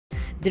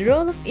The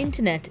role of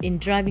internet in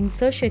driving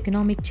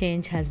socio-economic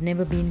change has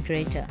never been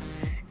greater.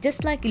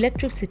 Just like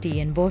electricity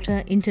and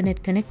water,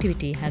 internet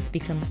connectivity has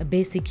become a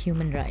basic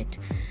human right.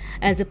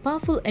 As a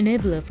powerful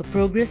enabler for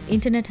progress,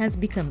 internet has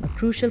become a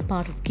crucial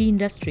part of key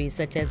industries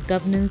such as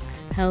governance,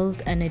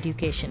 health, and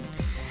education.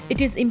 It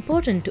is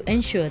important to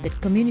ensure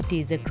that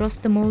communities across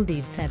the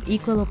Maldives have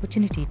equal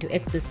opportunity to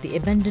access the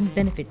abundant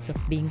benefits of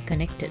being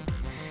connected.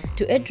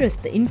 To address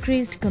the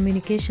increased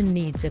communication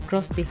needs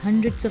across the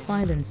hundreds of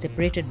islands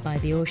separated by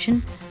the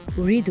ocean,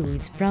 Ooredoo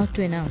is proud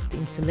to announce the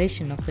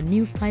installation of a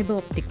new fiber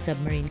optic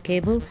submarine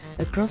cable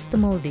across the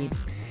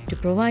Maldives to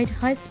provide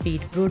high-speed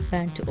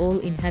broadband to all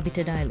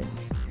inhabited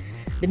islands.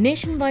 The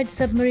nationwide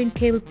submarine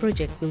cable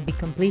project will be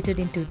completed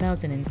in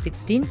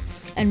 2016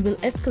 and will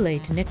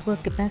escalate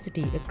network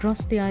capacity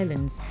across the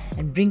islands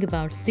and bring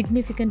about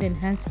significant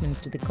enhancements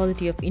to the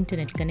quality of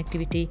internet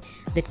connectivity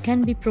that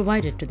can be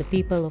provided to the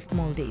people of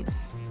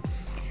Maldives.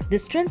 The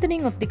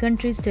strengthening of the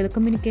country's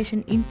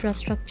telecommunication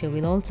infrastructure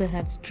will also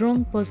have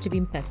strong positive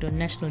impact on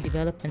national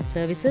development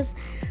services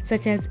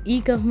such as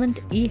e-government,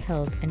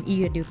 e-health and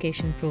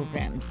e-education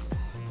programs.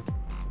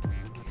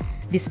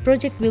 This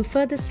project will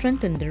further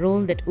strengthen the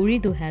role that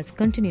Ooredoo has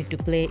continued to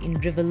play in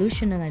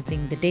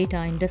revolutionizing the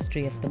data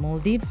industry of the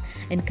Maldives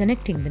and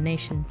connecting the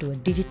nation to a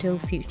digital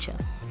future.